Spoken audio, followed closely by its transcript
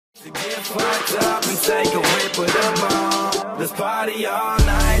To get fucked up and take a whip with a bomb. Let's party all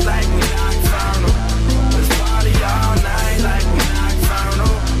night like we nocturnal. Let's party all night like we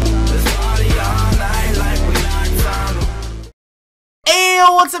nocturnal. Let's party all night like we nocturnal. Hey,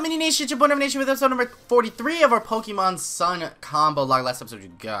 what's up, Mini Nation? It's your boy Nation with episode number 43 of our Pokemon Sun Combolocke. Last episode,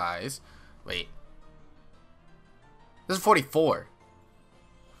 you guys. Wait. This is 44.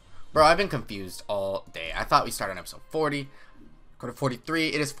 Bro, I've been confused all day. I thought we started on episode 40. Go to 43.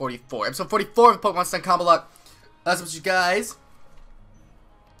 It is 44. Episode 44 of Pokemon Sun Combolocke. Last episode, you guys.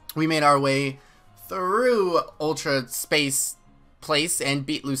 We made our way through Ultra Space Place and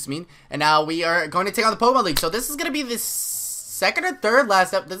beat Lusamine. And now we are going to take on the Pokemon League. So this is going to be the second or third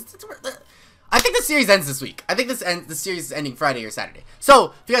last episode. I think the series ends this week. I think the series is ending Friday or Saturday.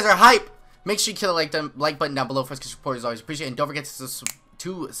 So if you guys are hype, make sure you kill the like button down below for us, because support is always appreciated. And don't forget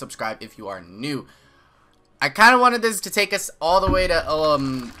to subscribe if you are new. I kind of wanted this to take us all the way to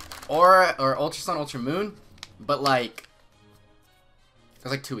Aura or Ultra Sun, Ultra Moon, but like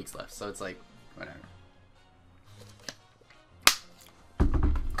there's like 2 weeks left, so it's like whatever.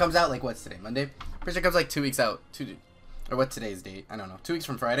 Comes out like what's today? Monday? Pretty sure it comes like 2 weeks out. Or what's today's date? I don't know. 2 weeks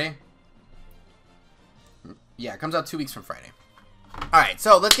from Friday. Yeah, it comes out 2 weeks from Friday. Alright,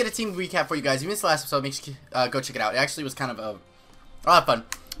 so let's get a team recap for you guys. If you missed the last episode, make sure you go check it out. It actually was kind of a lot of fun.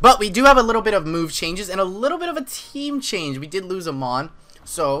 But we do have a little bit of move changes and a little bit of a team change. We did lose a Mon,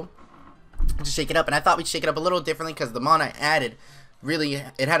 so to shake it up. And I thought we'd shake it up a little differently because the Mon I added, really,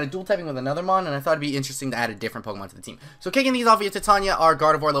 it had a dual typing with another Mon, and I thought it'd be interesting to add a different Pokemon to the team. So kicking these off, we have Titania, our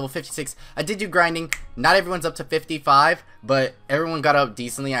Gardevoir, level 56. I did do grinding. Not everyone's up to 55, but everyone got up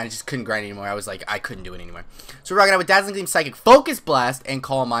decently. I just couldn't grind anymore. I was like, I couldn't do it anymore. So we're rocking out with Dazzling Gleam, Psychic, Focus Blast, and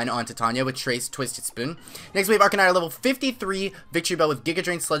Calm Mind on Titania with Trace, Twisted Spoon. Next we have Arcanine, level 53, Victory Bell with Giga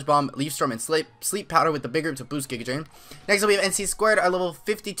Drain, Sludge Bomb, Leaf Storm, and Sleep Powder with the big group to boost Giga Drain. Next we have NC Squared, our level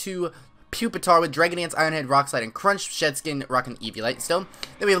 52, Pupitar with Dragon Dance, Iron Head, Rock Slide, and Crunch, Shedskin, rocking Eviolite still.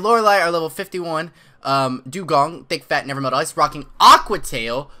 Then we have Lorelei, our level 51, Dugong, Thick Fat, Never Melt Ice, rocking Aqua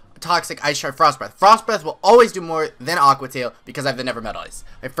Tail, Toxic, Ice Shard, Frost Breath. Frost Breath will always do more than Aqua Tail because I have the Never Melt Ice.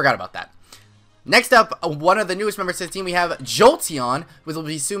 I forgot about that. Next up, one of the newest members to the team, we have Jolteon, which will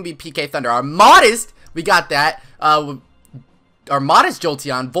soon be PK Thunder. Our Modest, we got that. Our Modest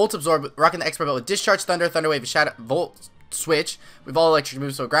Jolteon, Volt Absorb, rocking the Expert Belt with Discharge, Thunder, Thunder Wave, Shadow, Volt Switch. We've all electric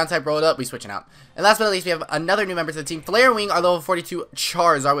moves, so ground type rolled up, we switching out. And last but not least, we have another new member to the team, Flare Wing, our level 42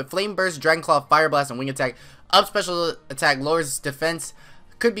 Charizard with Flame Burst, Dragon Claw, Fire Blast, and Wing Attack. Up special attack, lowers defense.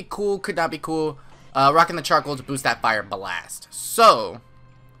 Could be cool, could not be cool. Rocking the Charcoal to boost that Fire Blast. So,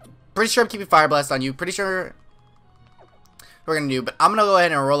 pretty sure I'm keeping Fire Blast on you. Pretty sure we're gonna do, but I'm gonna go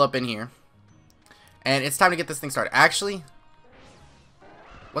ahead and roll up in here. And it's time to get this thing started. Actually,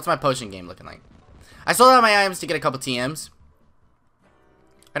 what's my potion game looking like? I sold out my items to get a couple TMs.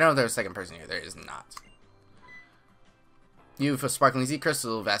 I don't know if there's a second person here. There is not. You for Sparkling Z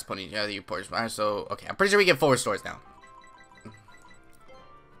Crystal, Vast Pony, yeah, you Portage. So, okay, I'm pretty sure we get 4 stores now.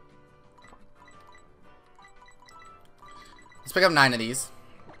 Let's pick up 9 of these.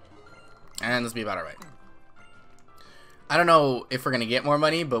 And let's be about alright. I don't know if we're gonna get more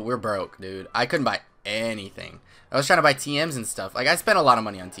money, but we're broke, dude. I couldn't buy anything. I was trying to buy TMs and stuff. Like, I spent a lot of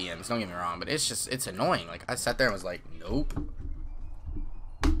money on TMs, don't get me wrong, but it's just, it's annoying. Like, I sat there and was like, nope.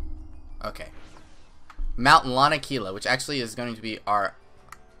 Okay. Mount Lanakila, which actually is going to be our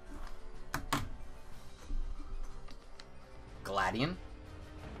Gladion.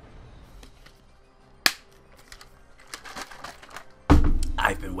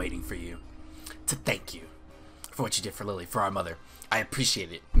 I've been waiting for you to thank you for what you did for Lily, for our mother. I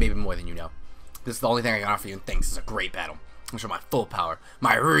appreciate it, maybe more than you know. This is the only thing I can offer you, and thanks. It's a great battle. I'm sure my full power,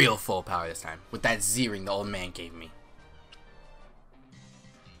 my real full power this time, with that Z-ring the old man gave me.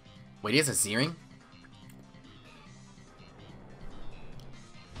 Wait, he has a Z-ring?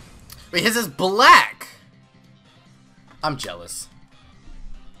 Wait, his is black! I'm jealous.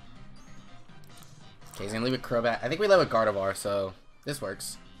 Okay, he's gonna leave with Crobat. I think we left with Gardevoir, so this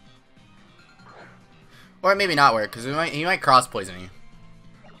works. Or maybe not work, because he might cross poison you.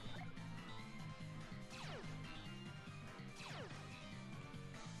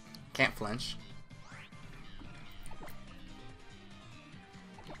 Can't flinch.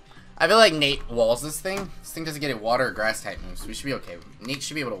 I feel like Nate walls this thing. This thing doesn't get a water or grass type moves, so we should be okay. Nate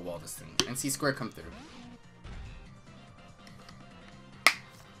should be able to wall this thing. And see Square come through.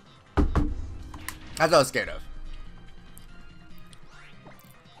 That's what I was scared of.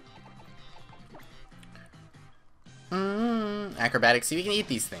 Acrobatics. See if we can eat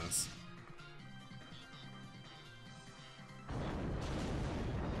these things.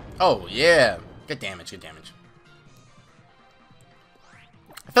 Oh, yeah. Good damage, good damage.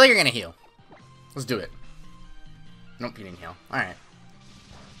 I feel like you're gonna heal. Let's do it. Nope, you didn't heal. Alright.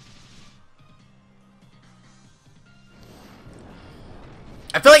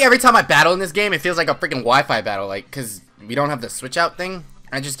 I feel like every time I battle in this game, it feels like a freaking Wi-Fi battle. Like, because we don't have the switch out thing.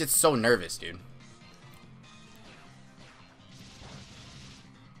 I just get so nervous, dude.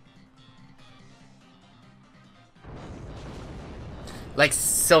 Like,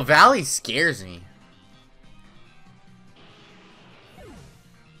 Silvally scares me.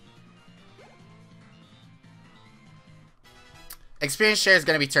 Experience share is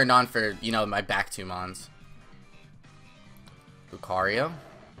going to be turned on for, you know, my back two mons. Lucario.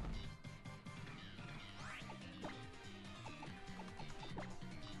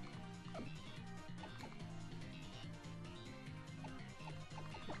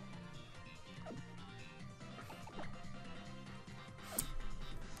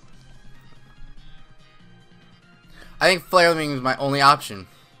 I think Flare Wing is my only option.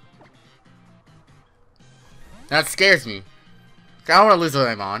 That scares me. I don't want to lose what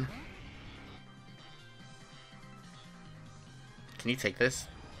I'm on. Can you take this?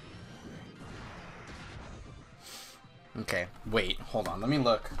 Okay, wait, hold on, let me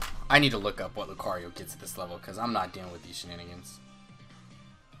look. I need to look up what Lucario gets at this level, because I'm not dealing with these shenanigans.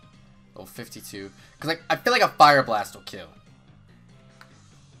 Oh, 52. Because like, I feel like a Fire Blast will kill.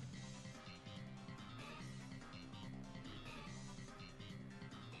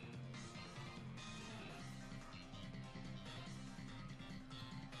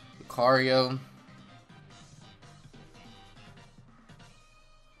 Lucario.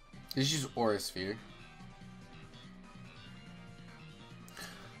 Just use Aura Sphere.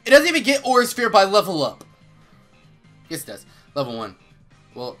 It doesn't even get Aura Sphere by level up. Yes, it does. Level 1.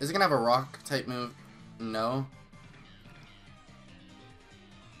 Well, is it gonna have a rock type move? No.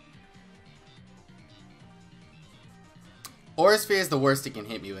 Aura Sphere is the worst it can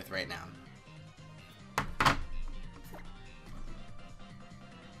hit me with right now.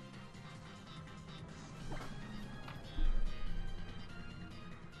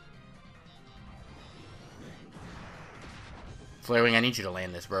 Flare Wing, I need you to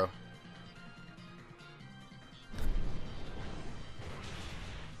land this, bro.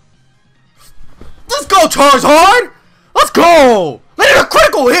 Let's go, Charizard! Let's go! Let it a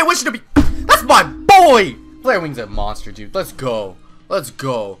critical hit! What should it be? That's my boy! Flare Wing's a monster, dude. Let's go. Let's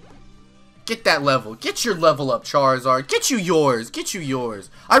go. Get that level. Get your level up, Charizard. Get you yours. Get you yours.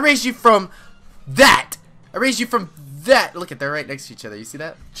 I raised you from that. I raised you from that. Look at, they're right next to each other. You see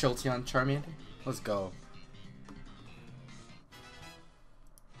that? Jolteon, Charmander. Let's go.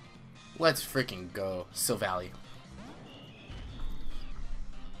 Let's freaking go. Silvally.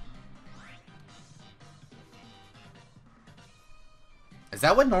 Is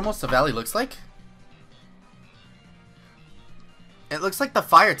that what normal Silvally looks like? It looks like the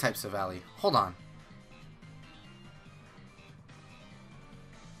fire type Silvally. Hold on.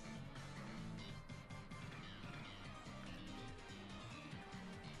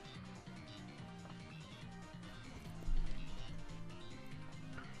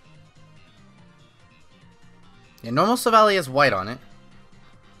 Yeah, normal Silvally has white on it.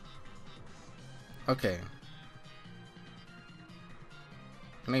 Okay.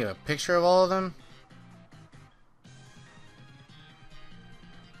 Can I get a picture of all of them?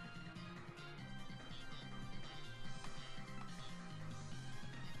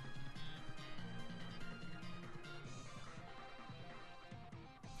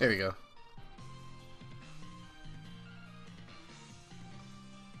 There we go.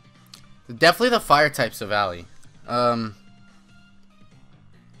 Definitely the fire type Silvally.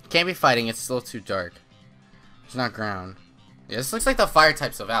 Can't be fighting, it's still too dark. It's not ground. Yeah, this looks like the fire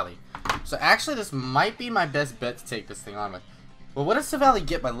type Silvally. So actually this might be my best bet to take this thing on with. Well, what does Silvally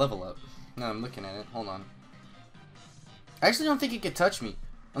get by level up? No, I'm looking at it. Hold on. I actually don't think it could touch me.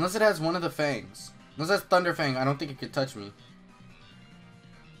 Unless it has one of the fangs. Unless it has Thunder Fang, I don't think it could touch me.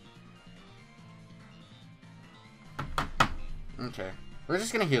 Okay. We're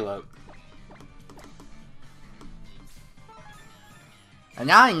just gonna heal up. And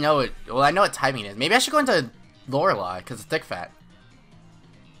now I know it. Well, I know what timing is. Maybe I should go into Lorelei because it's thick fat.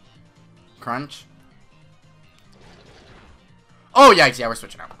 Crunch. Oh, yikes. Yeah, we're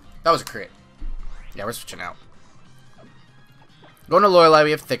switching out. That was a crit. Yeah, we're switching out. Going to Lorelei,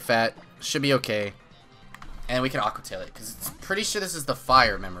 we have thick fat. Should be okay. And we can Aqua Tail it because it's pretty sure this is the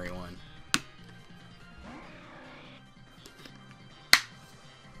fire memory one.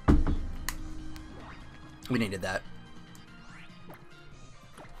 We needed that.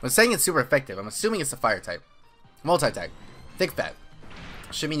 I'm saying it's super effective. I'm assuming it's a fire type. Multi-type. Thick fat.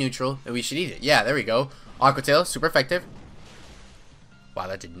 Should be neutral, and we should eat it. Yeah, there we go. Aqua Tail, super effective. Wow,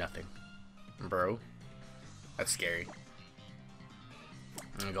 that did nothing. Bro. That's scary.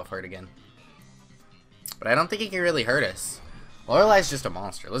 I'm gonna go for it again. But I don't think he can really hurt us. Lorelai's just a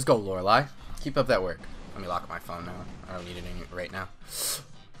monster. Let's go, Lorelai. Keep up that work. Let me lock my phone now. I don't need it right now.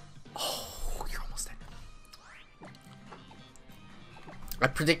 Oh, you're almost dead. I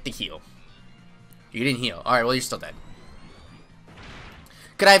predict the heal. You didn't heal. Alright, well, you're still dead.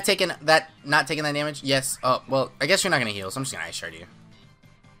 Could I have taken that, not taken that damage? Yes. Oh, well, I guess you're not going to heal, so I'm just going to Ice Shard you.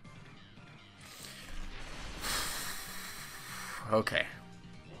 Okay.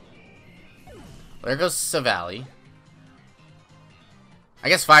 There goes Savali. I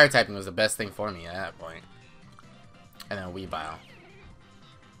guess fire typing was the best thing for me at that point. And then Weavile.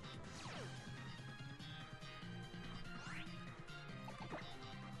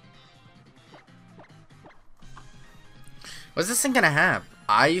 What's this thing gonna have?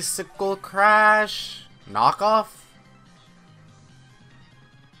 Icicle Crash? Knockoff?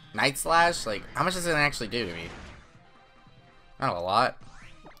 Night Slash? Like, how much does it actually do to me? Not a lot.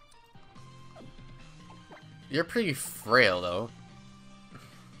 You're pretty frail, though.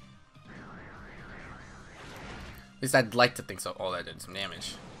 At least I'd like to think so. Oh, that did some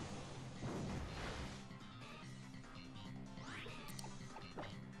damage.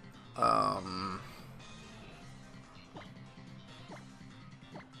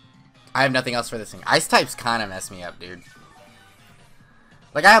 I have nothing else for this thing. Ice types kind of mess me up, dude.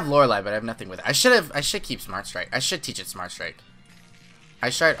 Like, I have Lorelei, but I have nothing with it. I should keep Smart Strike. I should teach it Smart Strike.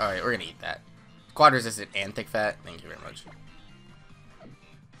 Ice Shard? Alright, we're gonna eat that. Quad resistant and thick fat. Thank you very much.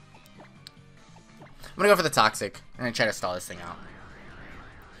 I'm gonna go for the Toxic. I'm gonna try to stall this thing out.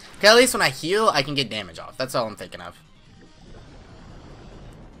 Okay, at least when I heal, I can get damage off. That's all I'm thinking of.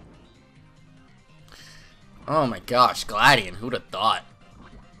 Oh my gosh, Gladian. Who'd have thought?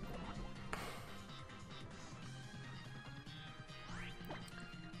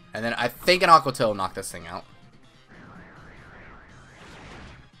 And then I think an Aqua Tail will knock this thing out.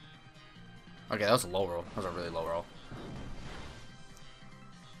 Okay, that was a low roll. That was a really low roll.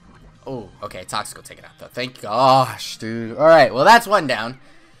 Oh, okay, Toxic will take it out though. Thank gosh, dude. Alright, well that's one down.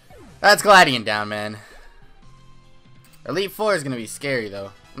 That's Gladian down, man. Elite 4 is gonna be scary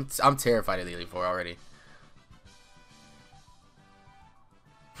though. I'm terrified of the Elite 4 already.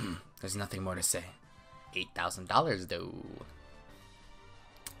 There's nothing more to say. $8,000 though.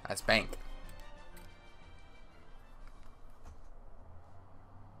 That's bank.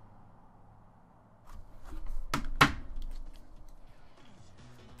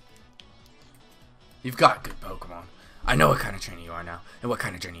 You've got good Pokemon. I know what kind of trainer you are now, and what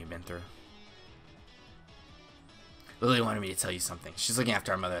kind of journey you've been through. Lily wanted me to tell you something. She's looking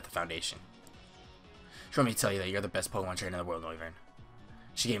after our mother at the Foundation. She wanted me to tell you that you're the best Pokemon trainer in the world, Wyvern.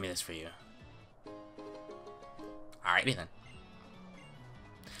 She gave me this for you. Alrighty then.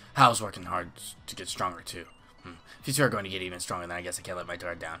 Hal's working hard to get stronger too. If you two are going to get even stronger, then I guess I can't let my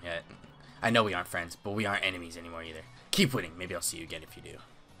guard down yet. I know we aren't friends, but we aren't enemies anymore either. Keep winning. Maybe I'll see you again if you do.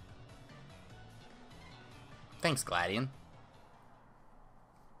 Thanks, Gladian.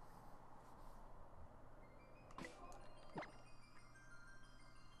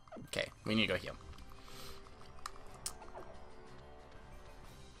 Okay, we need to go heal.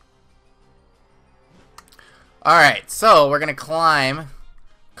 Alright, so we're gonna climb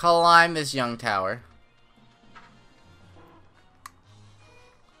this young tower.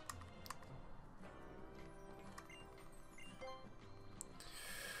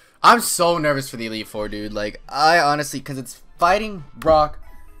 I'm so nervous for the Elite Four, dude. Like, I honestly, because it's fighting Brock.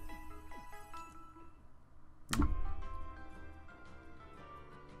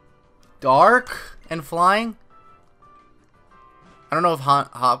 Dark and flying. I don't know if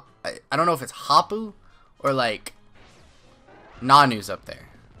I don't know if it's Hapu or like Nanu's up there.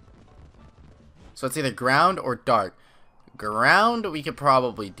 So it's either ground or dark. Ground we could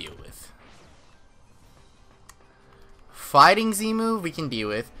probably deal with. Fighting Z move we can deal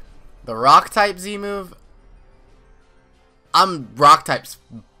with. The rock type Z move, rock types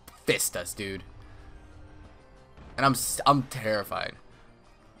fist us, dude. And I'm terrified.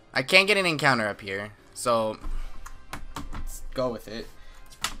 I can't get an encounter up here, so let's go with it.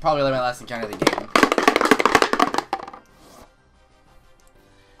 It's probably my last encounter of the game.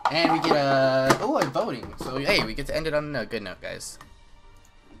 And we get a voting. So hey, we get to end it on a good note, guys.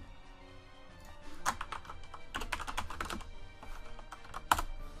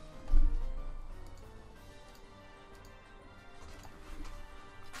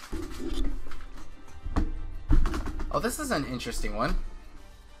 Oh, this is an interesting one.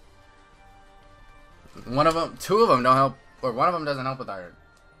 Two of them don't help, or one of them doesn't help with our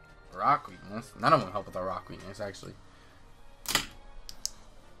rock weakness. None of them help with our rock weakness, actually.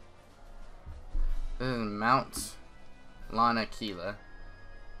 This is Mount Lanakila.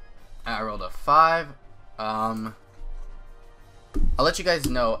 I rolled a 5. I'll let you guys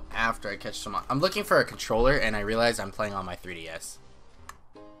know after I catch some. I'm looking for a controller, and I realize I'm playing on my 3DS.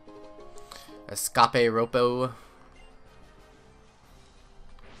 Escape Ropo.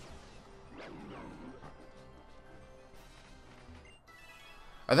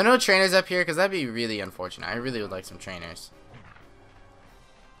 Are there no trainers up here? Because that'd be really unfortunate. I really would like some trainers.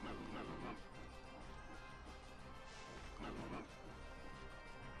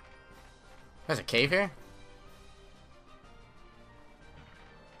 There's a cave here?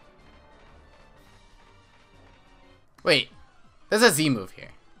 Wait. There's a Z move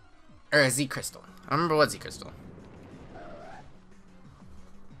here. Or a Z crystal. I don't remember what Z crystal.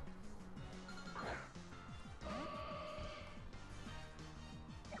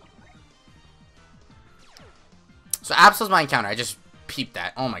 So Absol's my encounter. I just peeped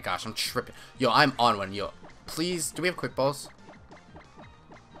that. Oh my gosh, I'm tripping. Yo, I'm on one. Yo, please. Do we have quick balls?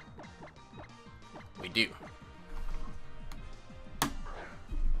 We do.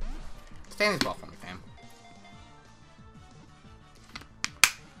 Stand this ball for me, fam.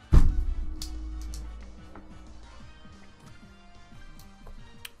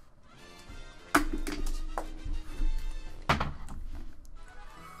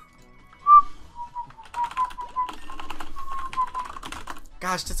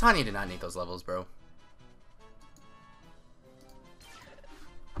 Gosh, Titania did not need those levels, bro.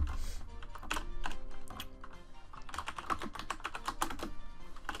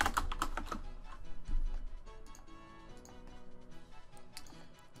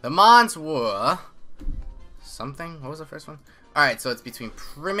 The Mons were something. What was the first one? Alright, so it's between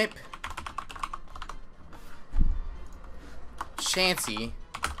Primip, Chansey,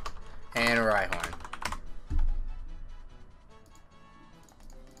 and Rhyhorn.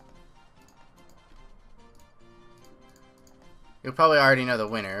 You'll probably already know the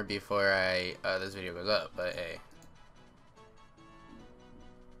winner before this video goes up, but hey.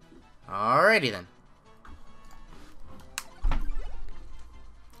 Alrighty then.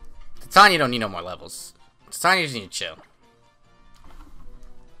 Titania don't need no more levels. Titania just need to chill.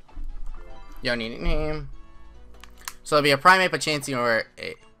 You don't need a name. So it'll be a Primate, a Chansey, or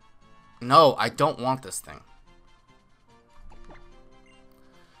a... No, I don't want this thing.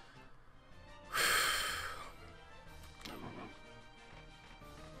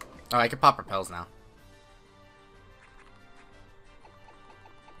 Oh, I can pop repels now.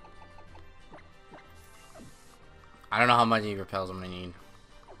 I don't know how many repels I'm gonna need.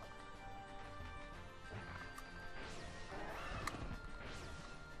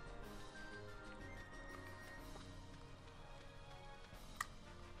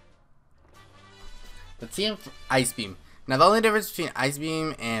 The team Ice Beam. Now the only difference between Ice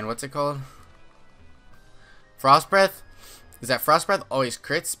Beam and what's it called? Frost Breath is that Frost Breath always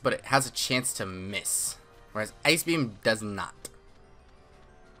crits, but it has a chance to miss. Whereas Ice Beam does not.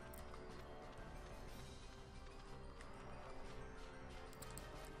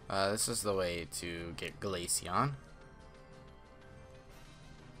 This is the way to get Glaceon.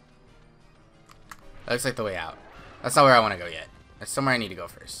 That looks like the way out. That's not where I want to go yet. That's somewhere I need to go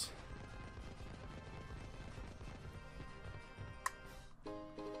first.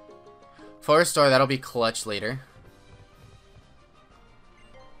 Forest Store, that'll be clutch later.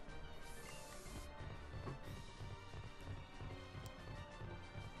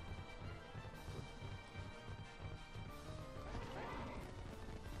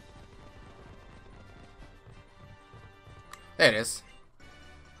 There it is.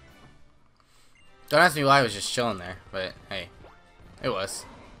 Don't ask me why I was just chilling there, but hey, it was.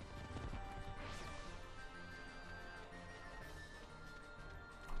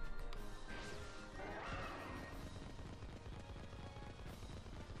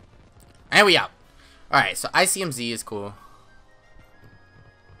 And we out. Alright, so ICMZ is cool.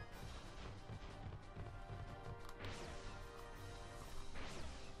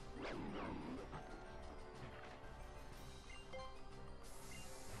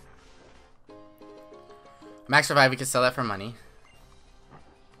 Max Revive, we can sell that for money.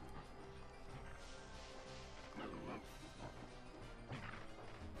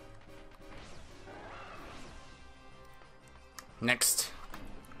 Next.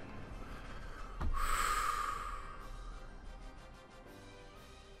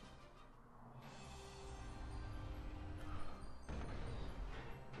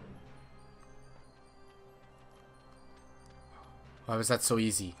 Why was that so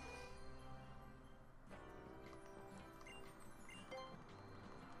easy?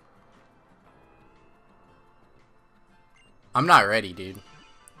 I'm not ready, dude.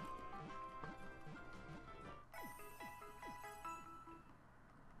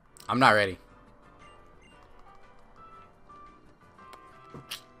 I'm not ready.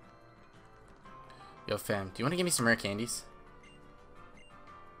 Yo, fam, do you want to give me some rare candies?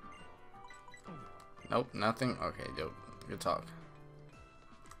 Nope, nothing? Okay, yo, good talk.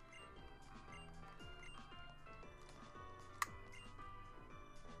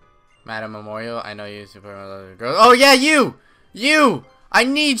 Madam Memorial, I know you super girl. Oh yeah, you! You! I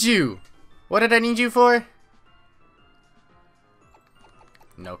need you! What did I need you for?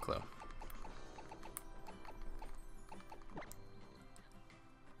 No clue.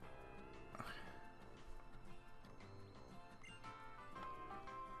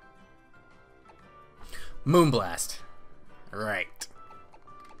 Moonblast. Right.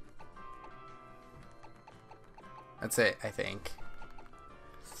 That's it, I think.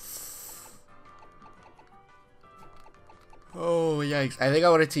 Oh, yikes. I think I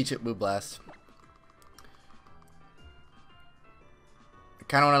want to teach it Moonblast. I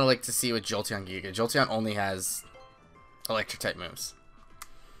kind of want to like to see what Jolteon Giga. Jolteon only has electric type moves.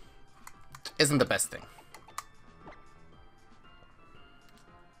 Isn't the best thing.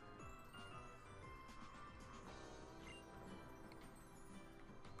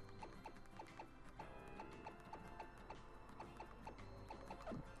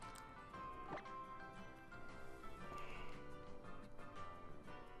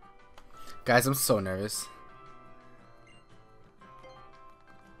 Guys, I'm so nervous.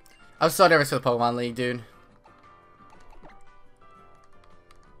 I'm so nervous for the Pokemon League, dude.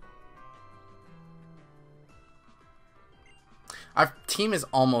 Our team is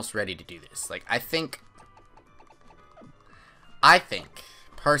almost ready to do this. Like, I think,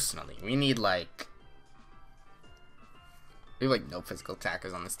 personally, we need no physical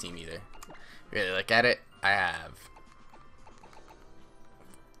attackers on this team either. Really look at it, I have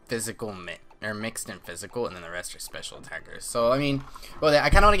physical mixed and physical, and then the rest are special attackers. So I mean, well, I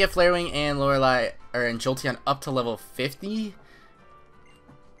kind of want to get Flare Wing and Lorelei and Jolteon up to level 50.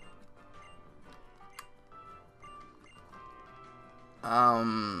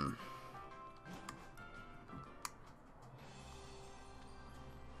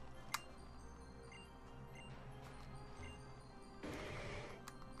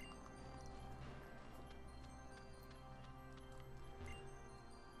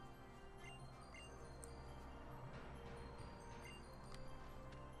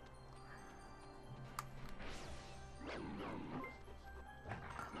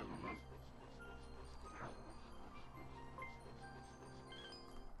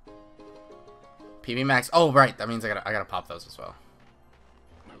 PB Max. Oh, right. That means I gotta pop those as well.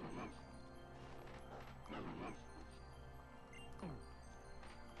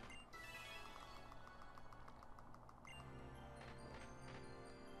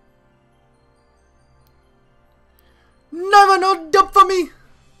 Never no dump for me.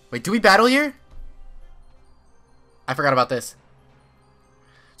 Wait, do we battle here? I forgot about this.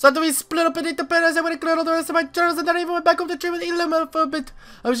 So after we split up and ate the parents, I went and cleared all the rest of my journals, and then I even went back home to trade with Elam for a bit.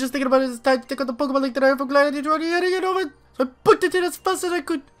 I was just thinking about it. It's time to take out the Pokemon Link that I have from Gladiator and heading it over. So I booked it in as fast as I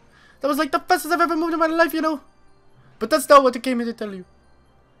could. That was like the fastest I've ever moved in my life, you know. But that's not what I came here to tell you.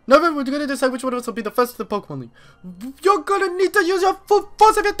 Never, we're gonna decide which one of us will be the first to the Pokemon League. You're gonna need to use your full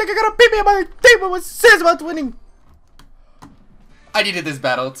force if you think you're gonna beat me in my team. What says about winning? I needed this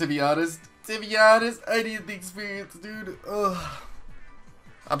battle, to be honest. I needed the experience, dude. Ugh.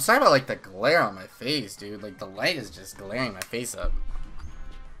 I'm sorry about like the glare on my face, dude. Like the light is just glaring my face up.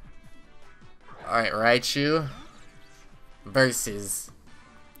 Alright, Raichu versus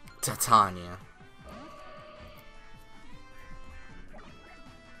Titania.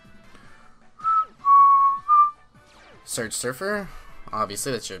 Surge Surfer.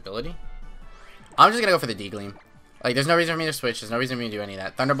 Obviously, that's your ability. I'm just gonna go for the D-Gleam. Like, there's no reason for me to switch. There's no reason for me to do any of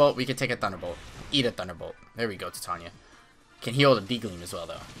that. Thunderbolt, we could take a Thunderbolt. Eat a Thunderbolt. There we go, Titania. Can heal the D-Gleam as well,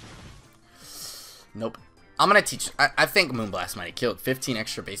 though. Nope. I'm gonna teach. I think Moonblast might have killed. 15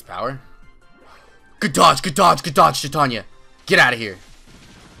 extra base power. Good dodge, good dodge, good dodge, Titania. Get out of here.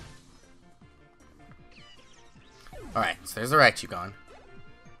 Alright, so there's the Raichu gone.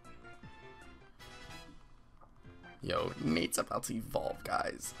 Yo, Nate's about to evolve,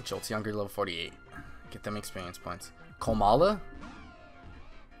 guys. Jolteon level 48. Get them experience points. KOMALA.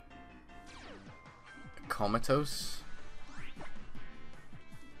 Comatose.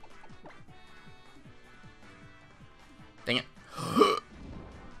 Dang it. No,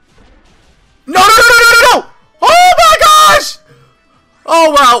 no, no, no, no, no! Oh my gosh!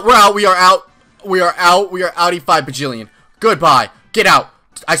 Oh, we're out, we're out, we are out. We are out, we are outie 5 bajillion. Goodbye. Get out.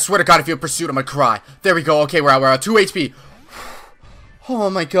 I swear to God, if you have pursuit, I'm gonna cry. There we go. Okay, we're out. 2 HP. Oh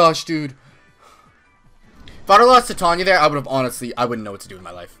my gosh, dude. If I'd have lost Titania there, I would have honestly, I wouldn't know what to do with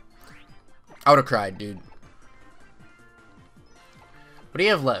my life. I would have cried, dude. What do you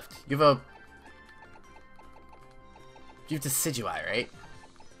have left? You have Decidueye, right?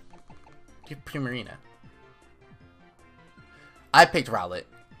 You have Primarina. I picked Rowlet.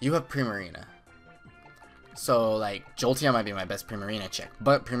 You have Primarina. So, like, Jolteon might be my best Primarina check.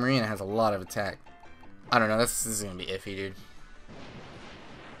 But Primarina has a lot of attack. I don't know. This is going to be iffy, dude.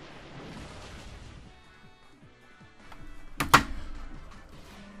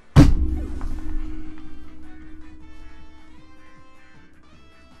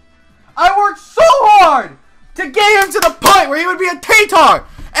 I worked so hard to get him to the point where he would be a Tatar.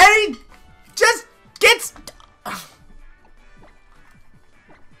 And he just gets...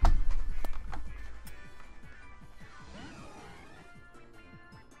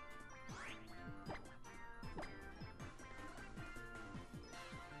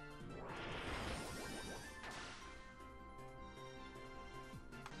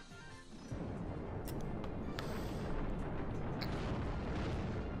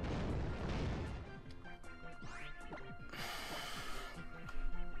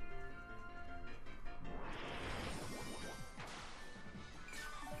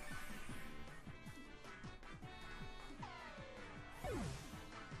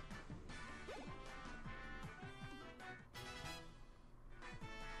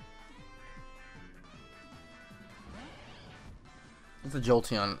 It's a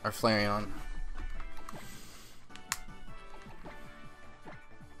Jolteon or Flareon.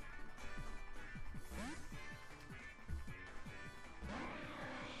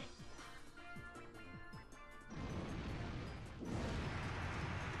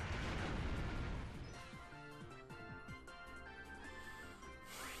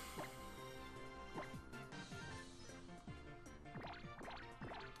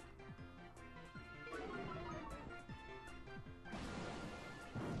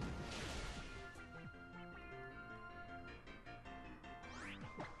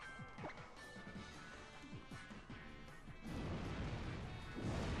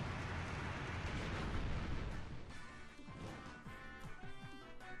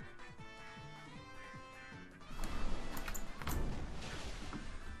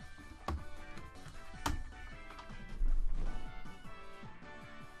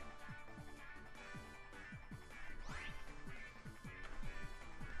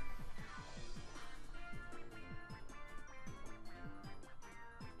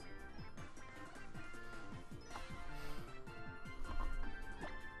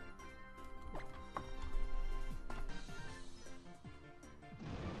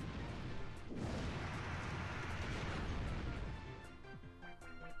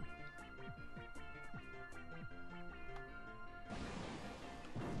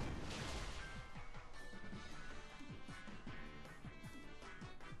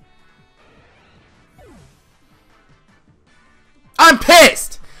 I'm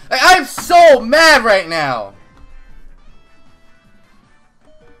pissed! Like, I'm so mad right now!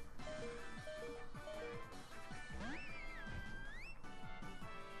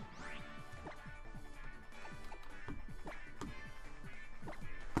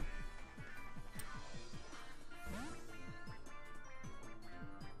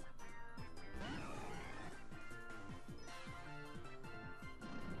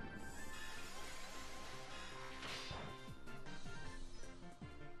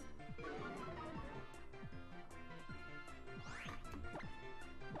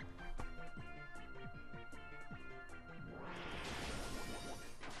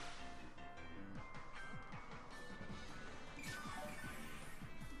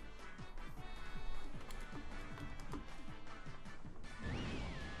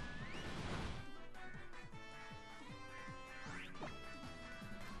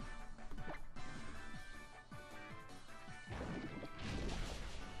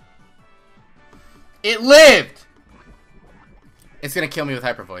 It lived! It's gonna kill me with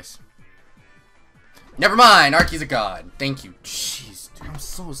Hyper Voice. Never mind, Arky's a god. Thank you. Jeez, dude, I'm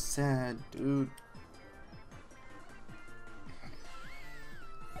so sad, dude.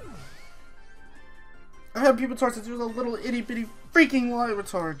 I had Pupitar since he was a little itty bitty freaking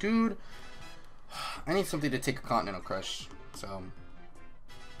Larvitar, dude. I need something to take a Continental Crush, so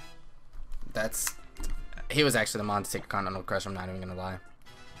that's... He was actually the Mon to take a Continental Crush, I'm not even gonna lie.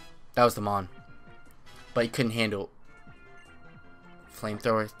 That was the Mon. But he couldn't handle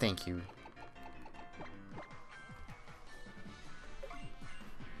Flamethrower. Thank you.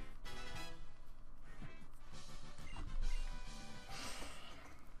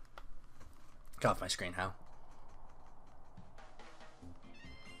 Get off my screen, how?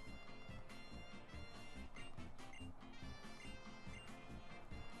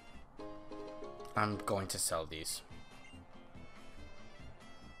 I'm going to sell these.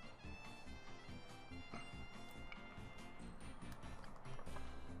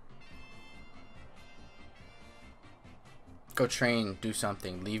 Go train, do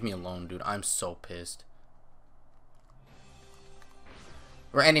something. Leave me alone, dude. I'm so pissed.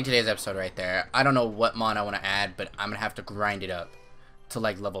 We're ending today's episode right there. I don't know what mon I want to add, but I'm going to have to grind it up to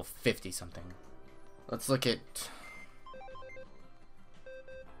like level 50 something. Let's look at...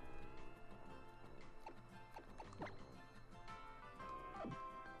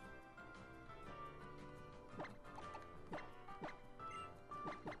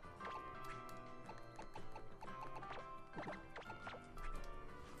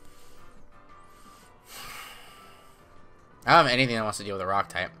 I don't have anything that wants to deal with a rock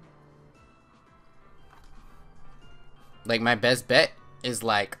type. Like, my best bet is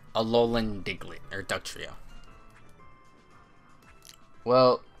like a Alolan Diglett or Duck Trio.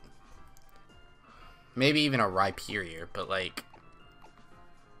 Well, maybe even a Rhyperior, but like...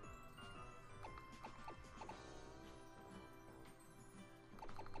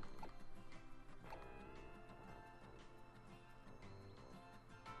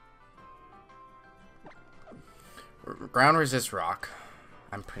 Ground resist rock.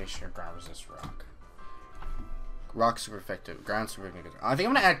 I'm pretty sure ground resist rock. Rock super effective. Ground super effective. I think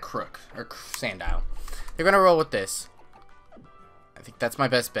I'm gonna add Crook or Sandile. They're gonna roll with this. I think that's my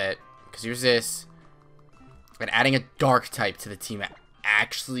best bet because you resist. And adding a dark type to the team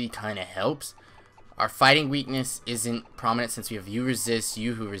actually kind of helps. Our fighting weakness isn't prominent since we have you resist,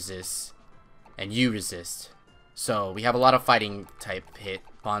 you who resists, and you resist. So we have a lot of fighting type hit.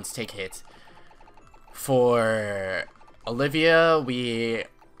 Bonds take hits. For Olivia, we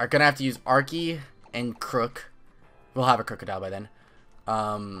are going to have to use Arky and Crook. We'll have a Crocodile by then.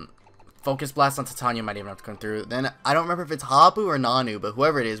 Focus Blast on Titania might even have to come through. Then, I don't remember if it's Hapu or Nanu, but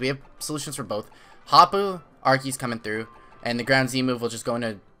whoever it is, we have solutions for both. Hapu, Arky's coming through, and the Ground Z move will just go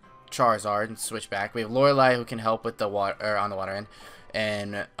into Charizard and switch back. We have Lorelei who can help with the water, on the water end.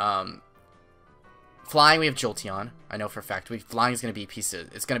 And, Flying, we have Jolteon. I know for a fact. Flying is going to be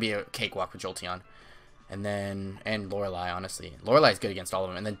it's going to be a cakewalk with Jolteon. And then, Lorelei, honestly. Lorelei is good against all of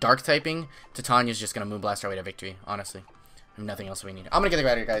them. And then Dark typing, Titania's just going to Moonblast our way to victory, honestly. Nothing else we need. I'm going to get the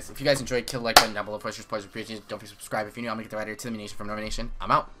right here, guys. If you guys enjoyed, kill the like button down below. Push your poison. Don't forget to subscribe if you're new. I'm going to get the right here to the Nation from Nova Nation.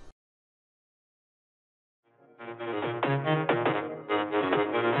 I'm out.